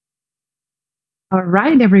All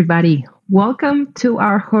right, everybody. Welcome to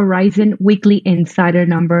our Horizon Weekly Insider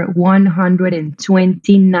number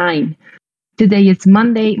 129. Today is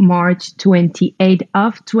Monday, March 28th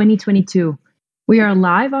of 2022. We are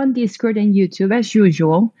live on Discord and YouTube as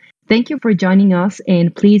usual. Thank you for joining us,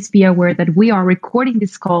 and please be aware that we are recording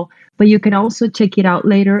this call, but you can also check it out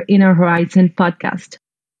later in our Horizon podcast.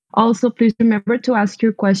 Also, please remember to ask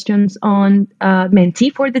your questions on Menti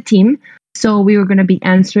for the team. So we are going to be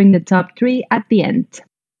answering the top three at the end.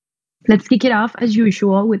 Let's kick it off as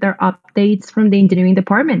usual with our updates from the engineering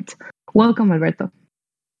department. Welcome, Alberto.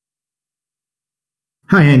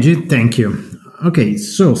 Hi, Angie. Thank you. Okay,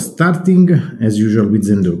 so starting as usual with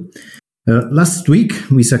Zendoo. Last week,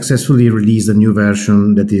 we successfully released a new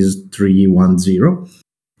version that is 3.10,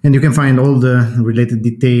 and you can find all the related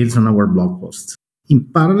details on our blog post. In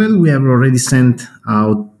parallel, we have already sent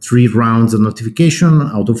out 3 rounds of notification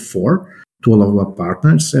out of 4 to all of our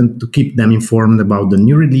partners and to keep them informed about the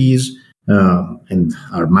new release and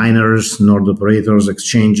our miners, node operators,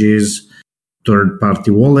 exchanges, third-party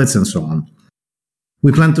wallets, and so on.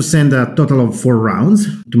 We plan to send a total of 4 rounds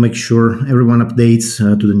to make sure everyone updates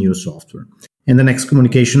to the new software. And the next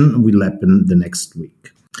communication will happen the next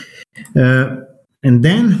week. And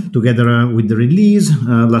then, together with the release,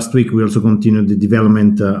 last week we also continued the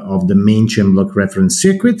development of the main chain block reference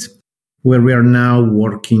circuit, where we are now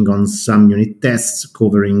working on some unit tests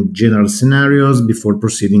covering general scenarios before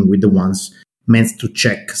proceeding with the ones meant to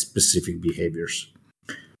check specific behaviors.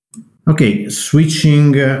 Okay,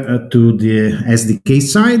 switching to the SDK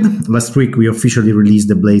side. Last week we officially released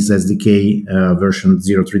the Blaze SDK version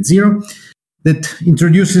 0.30 that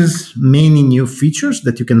introduces many new features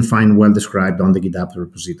that you can find well described on the GitHub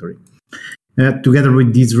repository. Together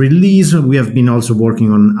with this release, we have been also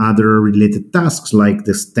working on other related tasks like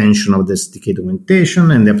the extension of the SDK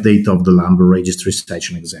documentation and the update of the Lambda registry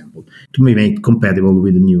sidechain example to be made compatible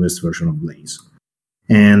with the newest version of Blaze.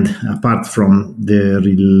 And apart from the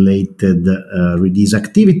related release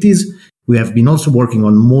activities, we have been also working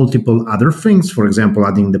on multiple other things, for example,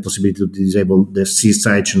 adding the possibility to disable the C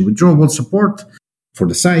sidechain withdrawal support for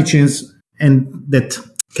the sidechains, and that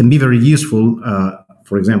can be very useful.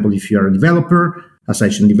 For example, if you are a developer, a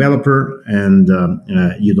sidechain developer, and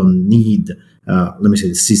you don't need,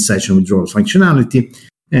 the C sidechain withdrawal functionality,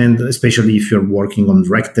 and especially if you're working on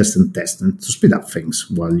rec test and test, and to speed up things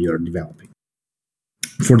while you're developing.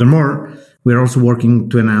 Furthermore, we are also working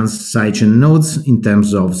to enhance sidechain nodes in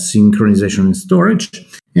terms of synchronization and storage,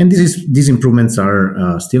 and these improvements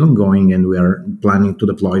are still ongoing, and we are planning to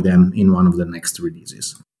deploy them in one of the next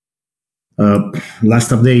releases. Last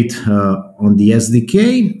update on the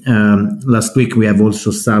SDK. Last week, we have also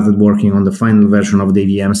started working on the final version of the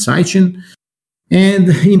EVM sidechain. And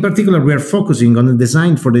in particular, we are focusing on the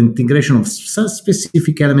design for the integration of some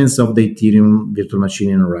specific elements of the Ethereum virtual machine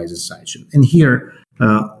and Horizon sidechain. And here,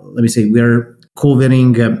 we are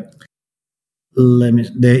covering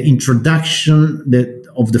the introduction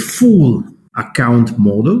of the full account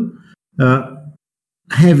model,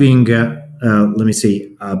 having a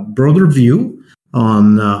broader view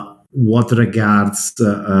on what regards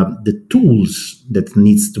the tools that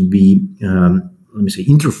needs to be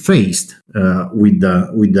interfaced with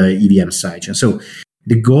the EVM sidechain. So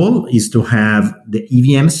the goal is to have the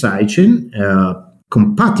EVM sidechain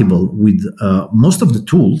compatible with most of the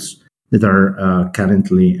tools that are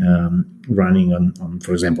currently running on,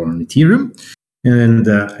 for example, on Ethereum, and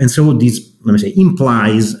so this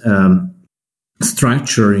implies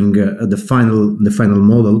structuring the final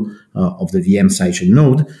model of the VM sidechain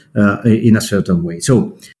node in a certain way.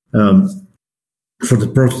 So for the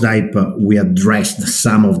prototype, we addressed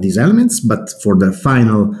some of these elements, but for the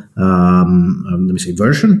final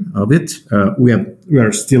version of it, we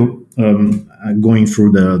are still going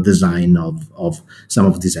through the design of some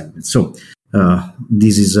of these elements. So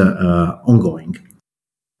this is ongoing.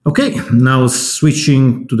 Okay, now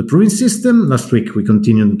switching to the proving system. Last week, we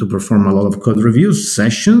continued to perform a lot of code review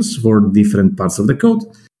sessions for different parts of the code.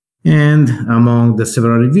 And among the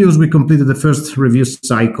several reviews, we completed the first review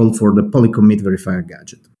cycle for the polycommit verifier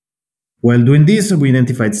gadget. While doing this, we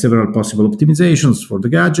identified several possible optimizations for the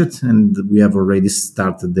gadget, and we have already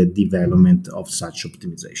started the development of such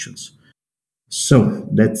optimizations. So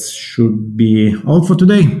that should be all for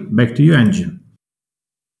today. Back to you, Angie.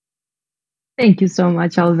 Thank you so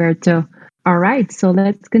much, Alberto. All right, so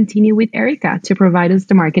let's continue with Erica to provide us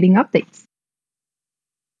the marketing updates.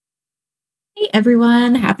 Hey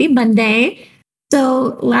everyone, happy Monday.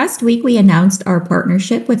 So last week we announced our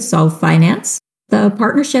partnership with Solve Finance. The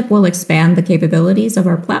partnership will expand the capabilities of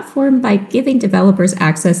our platform by giving developers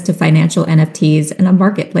access to financial NFTs in a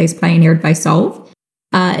marketplace pioneered by Solve.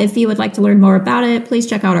 If you would like to learn more about it, please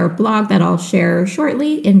check out our blog that I'll share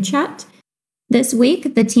shortly in chat. This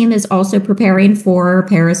week, the team is also preparing for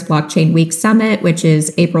Paris Blockchain Week Summit, which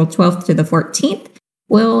is April 12th to the 14th.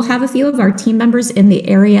 We'll have a few of our team members in the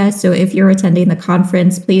area, so if you're attending the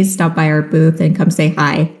conference, please stop by our booth and come say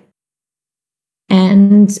hi.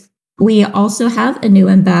 And we also have a new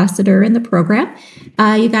ambassador in the program.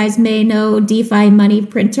 You guys may know DeFi Money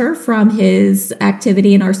Printer from his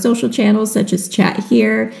activity in our social channels, such as chat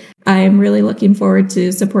here. I'm really looking forward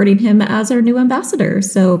to supporting him as our new ambassador,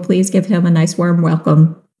 so please give him a nice warm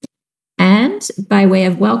welcome. And by way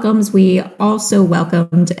of welcomes, we also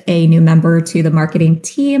welcomed a new member to the marketing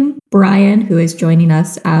team, Brian, who is joining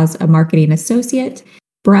us as a marketing associate.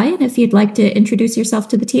 Brian, if you'd like to introduce yourself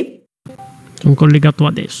to the team. Sono collegato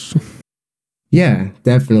adesso. Yeah,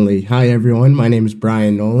 definitely. Hi, everyone. My name is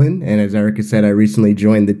Brian Nolan, and as Erica said, I recently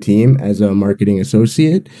joined the team as a marketing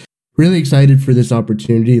associate. Really excited for this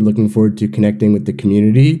opportunity, looking forward to connecting with the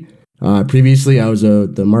community. Previously, I was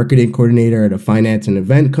the marketing coordinator at a finance and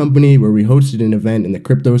event company where we hosted an event in the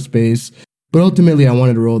crypto space. But ultimately, I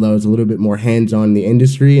wanted a role that was a little bit more hands-on in the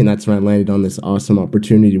industry, and that's when I landed on this awesome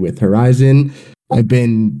opportunity with Horizen. I've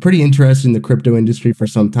been pretty interested in the crypto industry for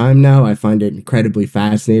some time now. I find it incredibly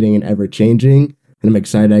fascinating and ever-changing, and I'm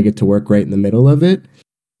excited I get to work right in the middle of it.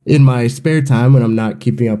 In my spare time, when I'm not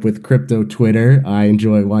keeping up with crypto Twitter, I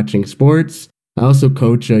enjoy watching sports. I also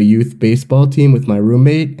coach a youth baseball team with my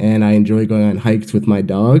roommate, and I enjoy going on hikes with my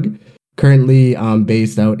dog. Currently, I'm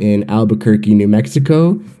based out in Albuquerque, New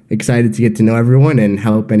Mexico. Excited to get to know everyone and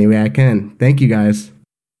help any way I can. Thank you, guys.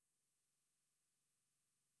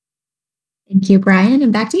 Thank you, Brian.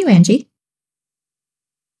 And back to you, Angie.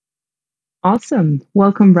 Awesome.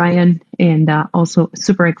 Welcome, Brian, and also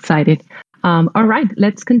super excited. All right,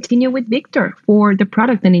 let's continue with Victor for the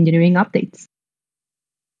product and engineering updates.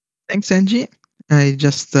 Thanks, Angie. I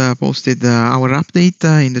just posted our update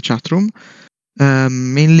in the chat room.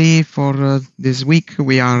 Mainly for this week,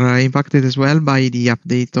 we are impacted as well by the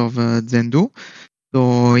update of Zendoo.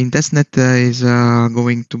 So in testnet is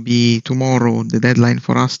going to be tomorrow the deadline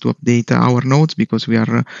for us to update our nodes, because we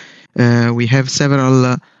have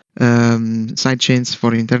several sidechains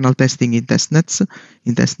for internal testing in testnet,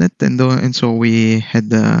 and so we had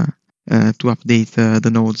to update the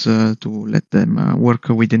nodes to let them work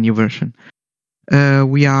with the new version.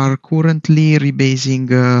 We are currently rebasing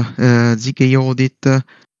ZK Audit to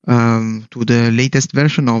the latest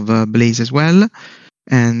version of Blaze as well.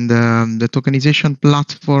 And the tokenization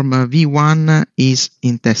platform V1 is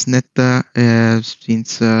in testnet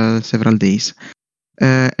since several days.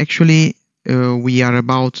 Actually, we are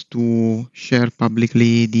about to share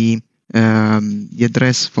publicly the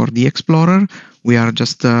address for the Explorer. We are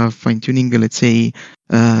just fine-tuning, let's say,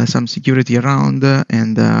 some security around,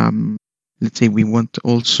 and let's say we want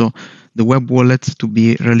also the web wallet to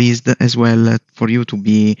be released as well for you to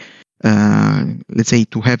be, let's say,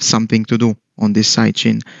 to have something to do on this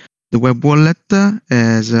sidechain. The web wallet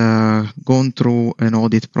has gone through an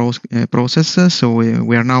audit process, so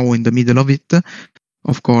we are now in the middle of it.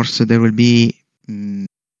 Of course, there will be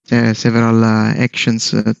several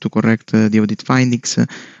actions to correct the audit findings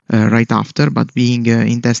right after, but being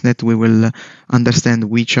in testnet, we will understand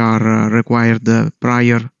which are required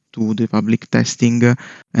prior to the public testing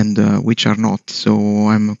and which are not. So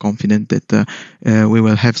I'm confident that we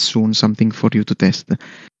will have soon something for you to test.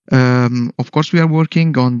 Of course, we are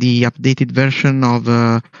working on the updated version of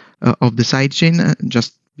the sidechain,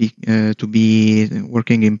 just to be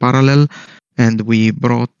working in parallel. And we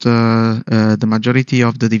brought the majority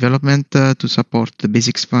of the development to support the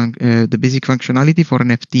basic functionality for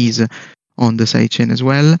NFTs on the sidechain as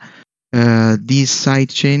well. This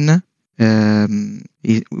sidechain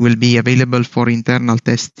it will be available for internal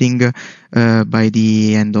testing by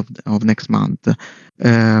the end of next month.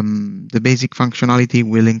 The basic functionality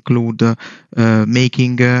will include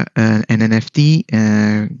making an NFT,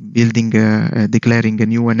 declaring a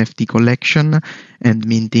new NFT collection, and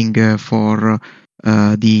minting for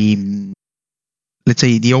the, let's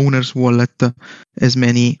say, the owner's wallet as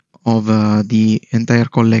many of the entire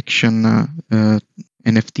collection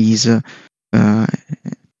NFTs.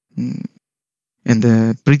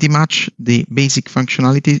 And pretty much the basic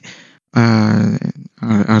functionality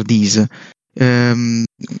are these.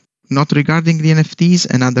 Not regarding the NFTs,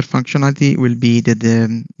 another functionality will be the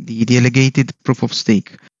delegated proof of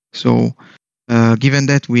stake. So given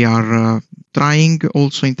that we are trying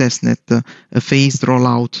also in testnet a phased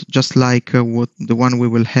rollout, just like the one we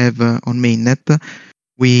will have on mainnet,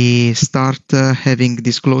 we start having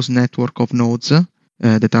this closed network of nodes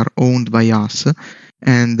that are owned by us.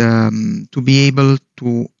 and to be able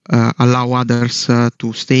to allow others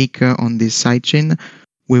to stake on this sidechain,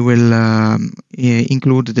 we will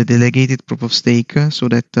include the delegated proof of stake so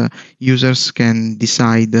that users can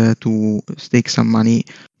decide to stake some money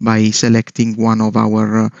by selecting one of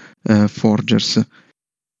our forgers.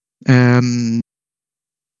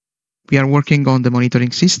 We are working on the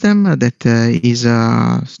monitoring system that is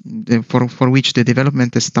for which the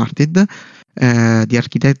development has started. The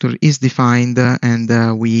architecture is defined,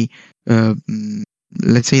 and we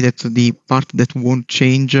let's say that the part that won't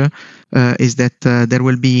change is that there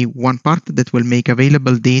will be one part that will make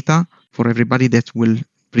available data for everybody that will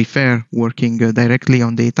prefer working directly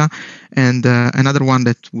on data, and another one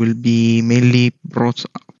that will be mainly brought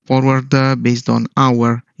forward based on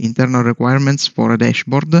our internal requirements for a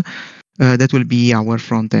dashboard. That will be our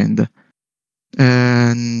front end.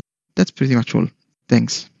 And that's pretty much all.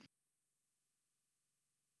 Thanks.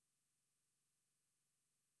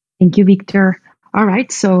 Thank you, Victor. All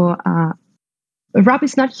right, so Rob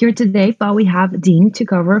is not here today, but we have Dean to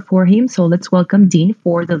cover for him. So let's welcome Dean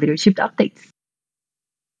for the leadership updates.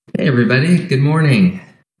 Hey, everybody. Good morning.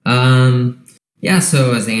 So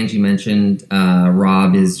as Angie mentioned,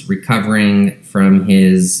 Rob is recovering from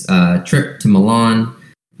his trip to Milan.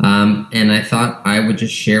 And I thought I would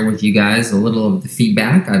just share with you guys a little of the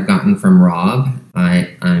feedback I've gotten from Rob.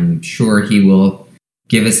 I'm sure he will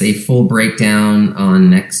give us a full breakdown on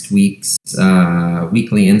next week's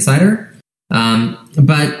Weekly Insider.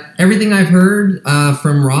 But everything I've heard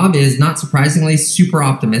from Rob is, not surprisingly, super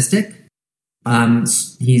optimistic.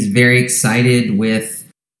 He's very excited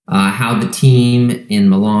with how the team in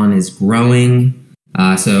Milan is growing.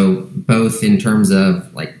 So both in terms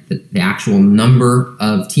of like the actual number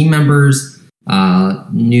of team members,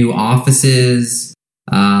 new offices,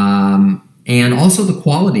 and also the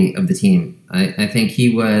quality of the team. I think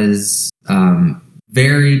he was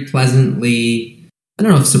very pleasantly, I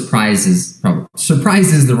don't know if surprise is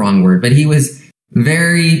the wrong word, but he was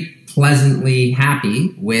very pleasantly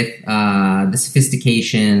happy with the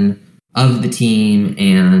sophistication of the team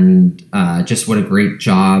and just what a great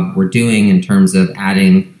job we're doing in terms of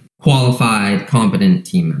adding qualified, competent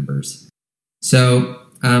team members. So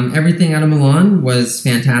everything out of Milan was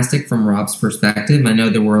fantastic from Rob's perspective. I know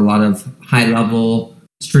there were a lot of high-level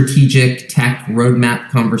strategic tech roadmap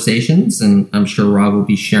conversations, and I'm sure Rob will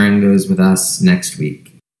be sharing those with us next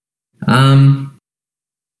week. I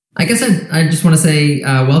guess I just want to say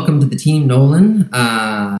welcome to the team, Nolan.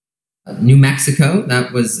 New Mexico,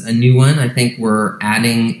 that was a new one. I think we're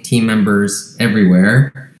adding team members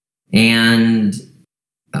everywhere. And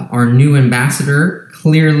our new ambassador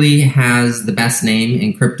clearly has the best name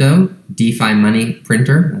in crypto, DeFi Money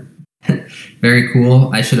Printer. Very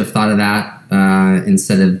cool. I should have thought of that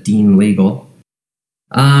instead of Dean Legal.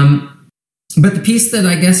 But the piece that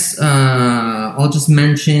I guess I'll just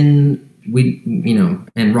mention,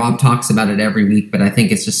 and Rob talks about it every week, but I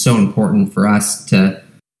think it's just so important for us to,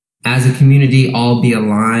 as a community, all be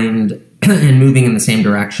aligned and moving in the same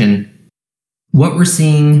direction. What we're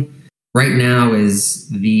seeing right now is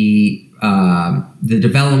the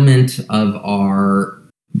development of our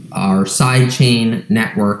sidechain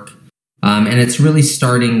network, and it's really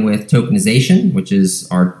starting with tokenization, which is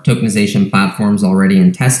our tokenization platforms already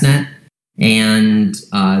in testnet, and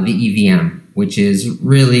the EVM, which is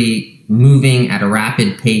really moving at a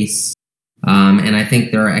rapid pace. And I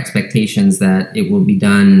think there are expectations that it will be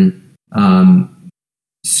done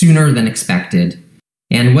sooner than expected.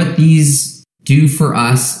 And what these do for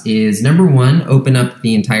us is, number one, open up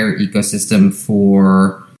the entire ecosystem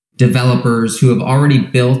for developers who have already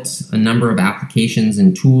built a number of applications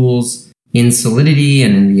and tools in Solidity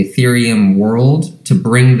and in the Ethereum world to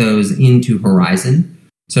bring those into Horizen.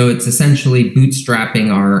 So it's essentially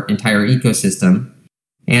bootstrapping our entire ecosystem.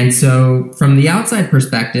 And so from the outside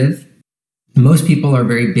perspective, most people are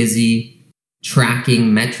very busy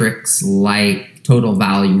tracking metrics like total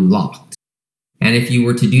value locked. And if you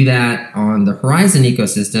were to do that on the Horizen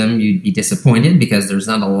ecosystem, you'd be disappointed because there's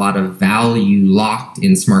not a lot of value locked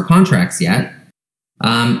in smart contracts yet.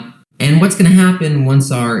 And what's going to happen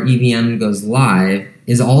once our EVM goes live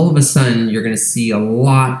is all of a sudden you're going to see a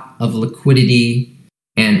lot of liquidity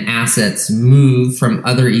and assets move from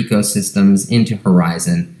other ecosystems into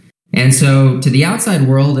Horizen. And so to the outside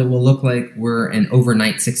world, it will look like we're an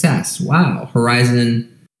overnight success. Wow, Horizen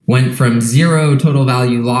went from zero total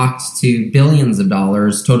value locked to billions of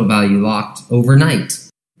dollars total value locked overnight.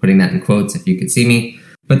 Putting that in quotes if you could see me.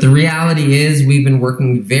 But the reality is we've been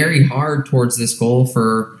working very hard towards this goal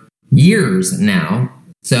for years now.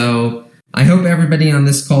 So I hope everybody on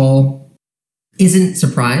this call isn't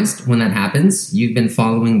surprised when that happens. You've been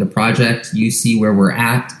following the project. You see where we're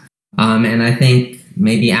at. And I think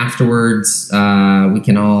maybe afterwards, we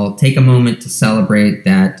can all take a moment to celebrate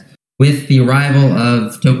that with the arrival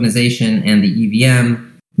of tokenization and the EVM,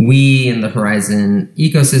 we in the Horizen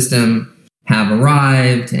ecosystem have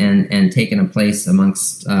arrived and taken a place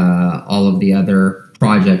amongst all of the other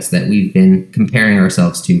projects that we've been comparing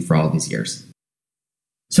ourselves to for all these years.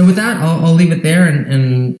 So with that, I'll leave it there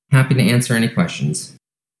and happy to answer any questions.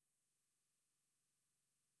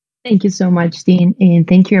 Thank you so much, Dean. And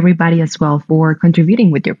thank you, everybody, as well, for contributing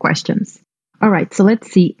with your questions. All right, so let's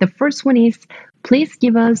see. The first one is, please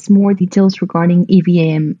give us more details regarding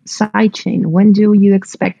EVM sidechain. When do you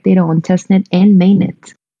expect data on testnet and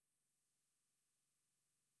mainnet?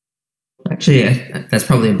 Actually, that's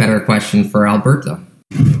probably a better question for Alberto.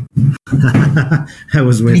 I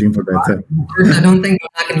was waiting for that. I don't think I'm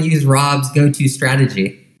not going to use Rob's go-to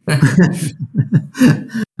strategy.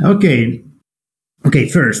 Okay.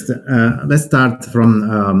 First, let's start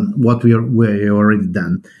from what we already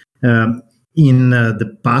done. In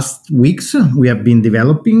the past weeks, we have been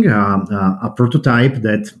developing a prototype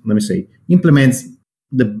that, let me say, implements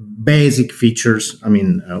the basic features. I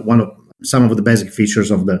mean, some of the basic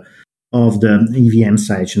features of the EVM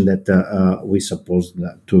sidechain that we supposed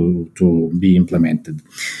to be implemented.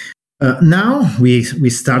 Now we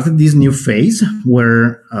started this new phase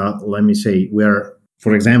where, let me say, we are,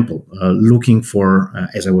 for example, looking for,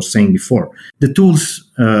 as I was saying before, the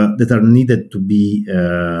tools that are needed to be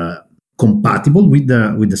compatible with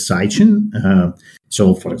the sidechain.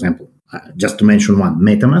 So, for example, just to mention one,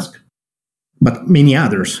 MetaMask, but many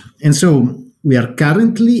others. And so we are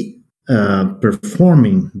currently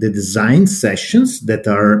performing the design sessions that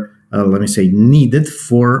are, let me say, needed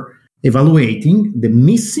for evaluating the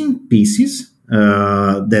missing pieces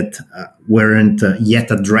that weren't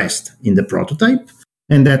yet addressed in the prototype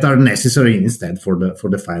and that are necessary instead for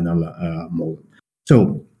the final model.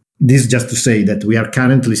 So this is just to say that we are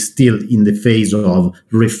currently still in the phase of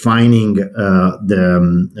refining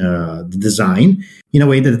the design in a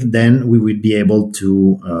way that then we will be able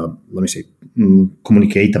to, let me say,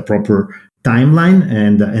 communicate a proper timeline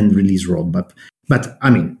and release roadmap. But I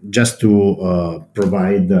mean, just to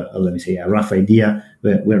provide, let me say, a rough idea,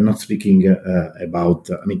 we're not speaking about,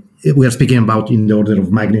 we are speaking about in the order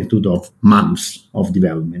of magnitude of months of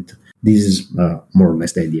development. This is more or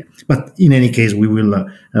less the idea. But in any case, we will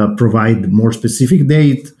provide more specific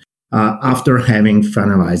date after having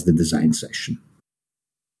finalized the design session.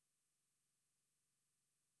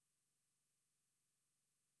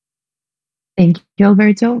 Thank you,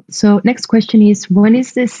 Alberto. So next question is, when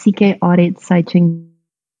is the ZK audit sidechain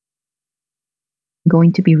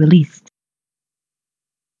going to be released?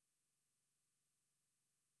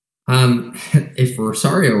 If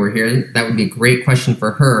Rosario were here, that would be a great question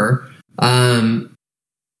for her. I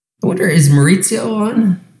wonder, is Maurizio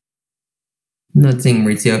on? I'm not seeing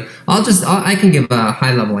Maurizio. I can give a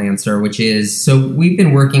high level answer, which is, so we've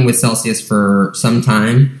been working with Celsius for some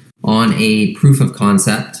time on a proof of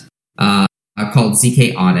concept called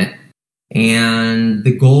ZK Audit. And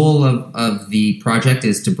the goal of the project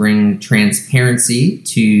is to bring transparency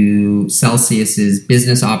to Celsius's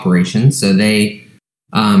business operations. So they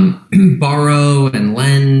borrow and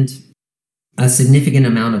lend a significant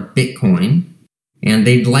amount of Bitcoin, and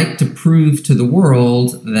they'd like to prove to the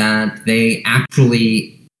world that they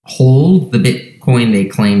actually hold the Bitcoin they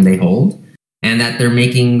claim they hold, and that they're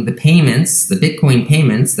making the payments, the Bitcoin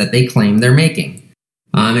payments that they claim they're making.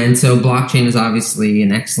 And so blockchain is obviously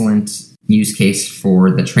an excellent use case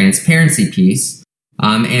for the transparency piece.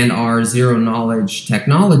 And our zero knowledge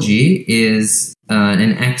technology is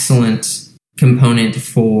an excellent component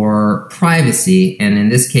for privacy. And in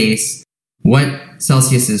this case, what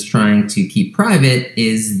Celsius is trying to keep private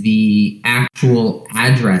is the actual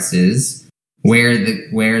addresses where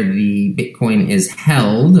the Bitcoin is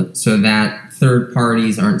held, so that third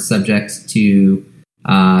parties aren't subject to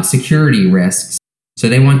security risks. So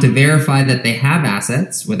they want to verify that they have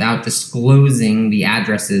assets without disclosing the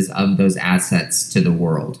addresses of those assets to the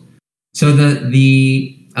world. So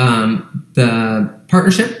the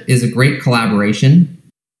partnership is a great collaboration.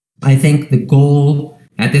 I think the goal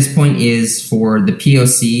at this point is for the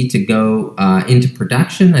POC to go into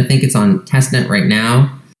production. I think it's on testnet right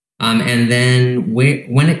now. And then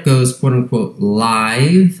when it goes, quote unquote,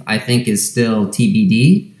 live, I think is still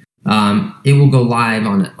TBD. It will go live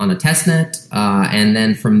on a testnet. And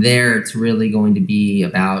then from there, it's really going to be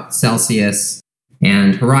about Celsius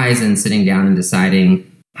and Horizen sitting down and deciding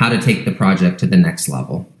how to take the project to the next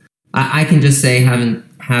level. I can just say,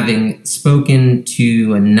 having spoken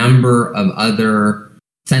to a number of other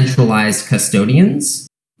centralized custodians,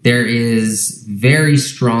 there is very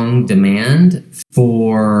strong demand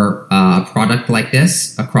for a product like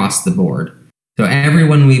this across the board. So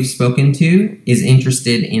everyone we've spoken to is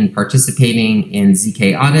interested in participating in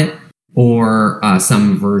ZK Audit or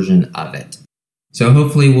some version of it. So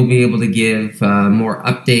hopefully we'll be able to give more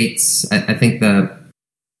updates. I think the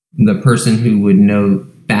person who would know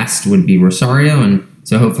best would be Rosario, and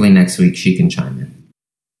so hopefully next week she can chime in.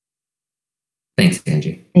 Thanks,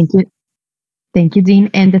 Angie. Thank you. Thank you, Dean.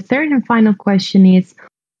 And the third and final question is,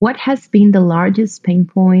 what has been the largest pain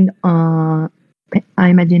point, pain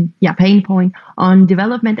point on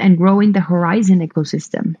development and growing the Horizen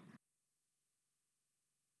ecosystem?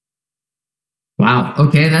 Wow.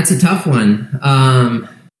 Okay, that's a tough one.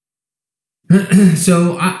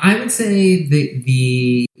 So I would say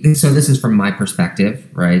so this is from my perspective,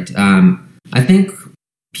 right? I think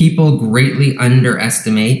people greatly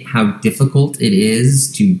underestimate how difficult it is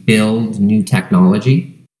to build new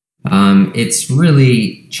technology. It's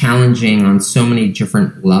really challenging on so many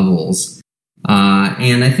different levels.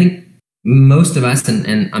 And I think most of us,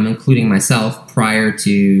 and I'm including myself, prior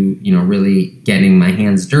to really getting my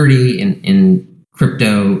hands dirty in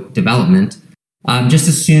crypto development, just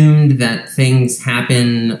assumed that things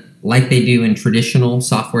happen like they do in traditional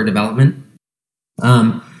software development.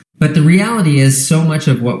 But the reality is, so much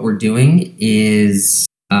of what we're doing is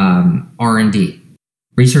R&D,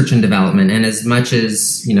 research and development. And as much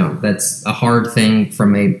as that's a hard thing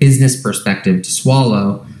from a business perspective to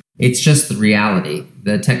swallow, it's just the reality.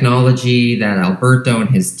 The technology that Alberto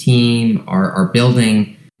and his team are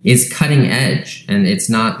building is cutting edge, and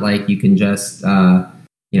it's not like you can just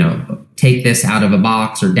take this out of a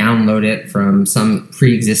box or download it from some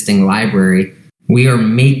pre-existing library. We are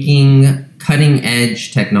making cutting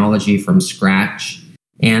edge technology from scratch,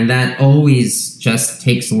 and that always just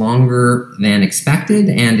takes longer than expected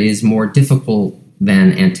and is more difficult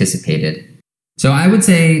than anticipated. So I would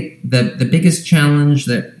say the biggest challenge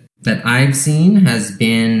that I've seen has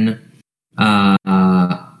been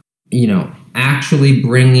actually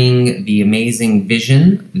bringing the amazing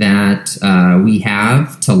vision that we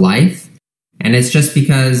have to life. And it's just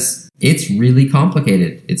because it's really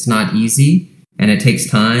complicated. It's not easy, and it takes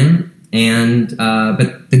time. And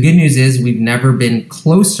but the good news is we've never been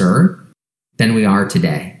closer than we are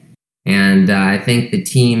today. And I think the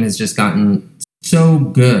team has just gotten so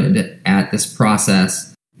good at this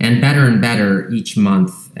process and better each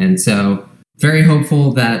month. And so very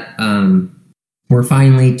hopeful that we're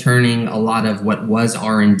finally turning a lot of what was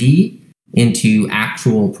R&D into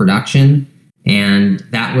actual production. And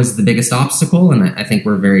that was the biggest obstacle. And I think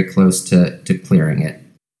we're very close to clearing it.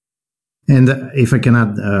 And if I can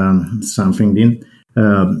add something, Dean,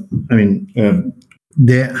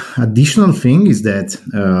 the additional thing is that,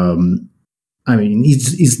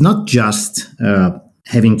 it's not just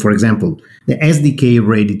having, for example, the SDK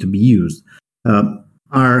ready to be used.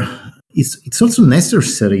 It's also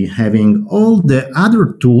necessary having all the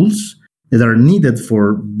other tools that are needed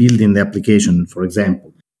for building the application. For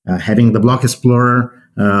example, having the Block Explorer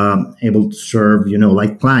able to serve,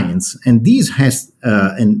 like clients, and this has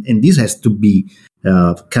to be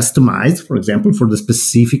customized, for example, for the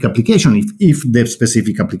specific application, if the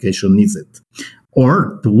specific application needs it,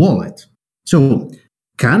 or the wallet. So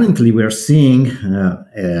currently, we are seeing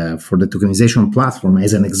for the tokenization platform,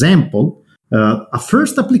 as an example, a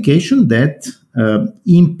first application that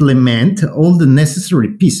implement all the necessary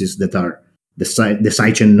pieces that are the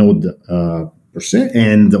sidechain node per se,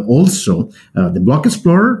 and also the Block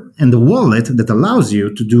Explorer and the wallet that allows you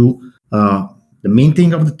to do the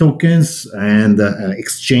minting of the tokens and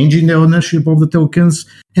exchanging the ownership of the tokens,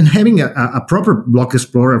 and having a proper Block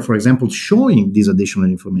Explorer, for example, showing this additional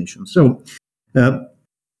information. So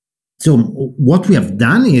what we have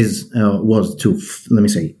done was to,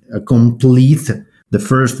 complete the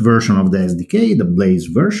first version of the SDK, the Blaze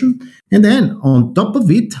version, and then on top of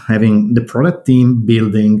it, having the product team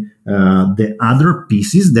building the other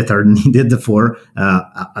pieces that are needed for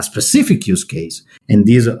a specific use case. And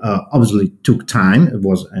this obviously took time. It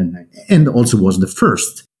was and also was the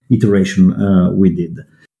first iteration we did.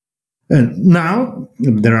 And now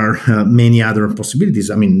there are many other possibilities.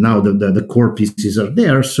 Now the core pieces are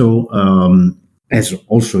there. So as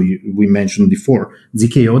also we mentioned before,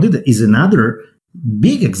 ZK Audit is another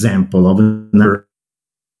big example of another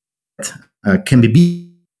that can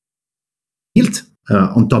be built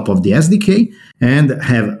on top of the SDK and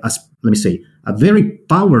have a very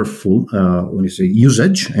powerful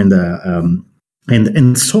usage and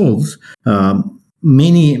solves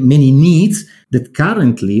many needs that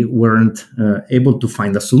currently weren't able to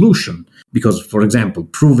find a solution. Because, for example,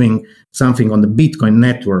 proving something on the Bitcoin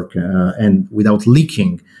network and without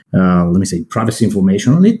leaking, privacy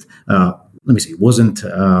information on it, wasn't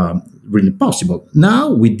really possible.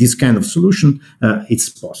 Now, with this kind of solution, it's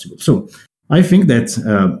possible. So I think that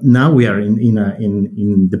now we are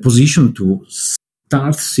in the position to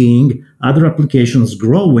start seeing other applications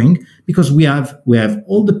growing, because we have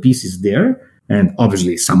all the pieces there. And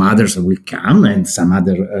obviously, some others will come, and some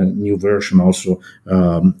other new version also,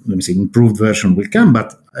 improved version will come.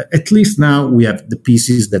 But at least now we have the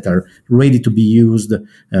pieces that are ready to be used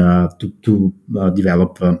to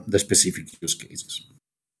develop the specific use cases.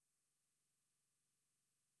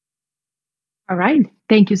 All right.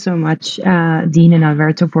 Thank you so much, Dean and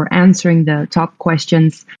Alberto, for answering the top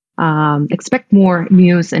questions. Expect more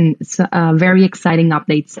news and very exciting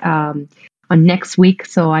updates on next week.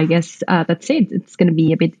 So I guess that's it. It's going to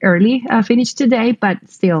be a bit early finish today, but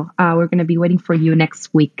still, we're going to be waiting for you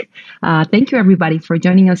next week. Thank you, everybody, for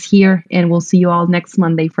joining us here, and we'll see you all next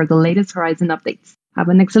Monday for the latest Horizen updates. Have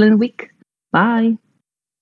an excellent week. Bye.